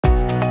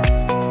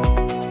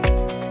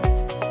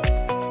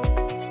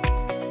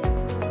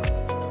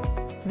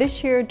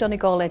This year,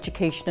 Donegal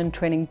Education and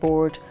Training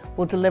Board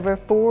will deliver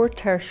 4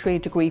 tertiary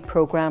degree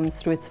programmes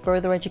through its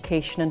Further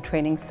Education and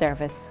Training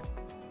Service.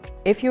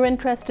 If you're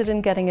interested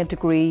in getting a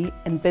degree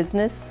in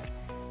business,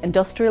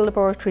 industrial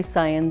laboratory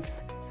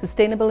science,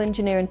 sustainable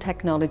engineering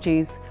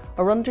technologies,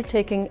 or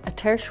undertaking a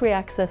tertiary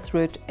access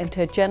route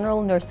into a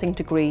general nursing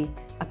degree,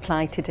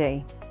 apply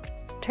today.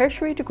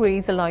 Tertiary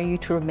degrees allow you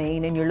to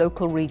remain in your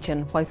local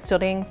region while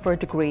studying for a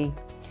degree,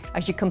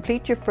 as you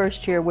complete your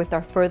first year with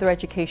our Further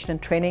Education and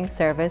Training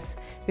Service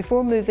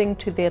before moving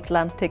to the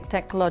Atlantic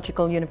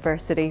Technological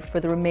University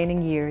for the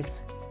remaining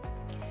years.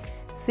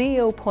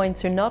 CEO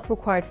points are not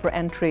required for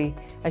entry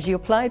as you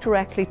apply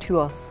directly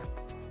to us.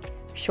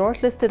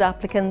 Shortlisted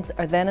applicants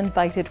are then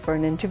invited for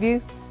an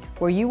interview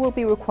where you will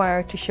be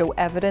required to show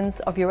evidence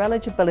of your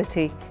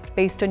eligibility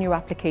based on your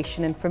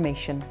application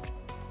information.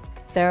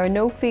 There are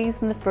no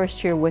fees in the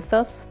first year with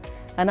us,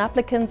 and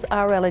applicants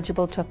are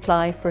eligible to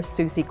apply for a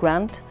SUSI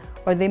grant,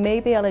 or they may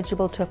be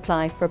eligible to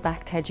apply for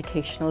back to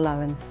education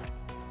allowance.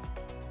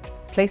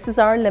 Places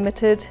are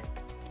limited,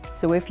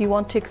 so if you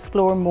want to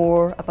explore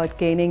more about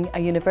gaining a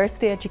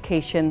university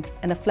education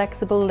in a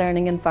flexible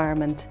learning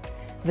environment,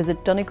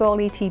 visit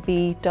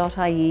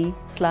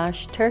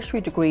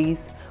donegaleetb.ie/tertiary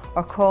degrees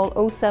or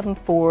call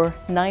 074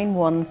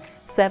 91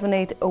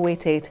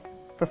 78088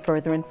 for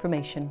further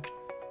information.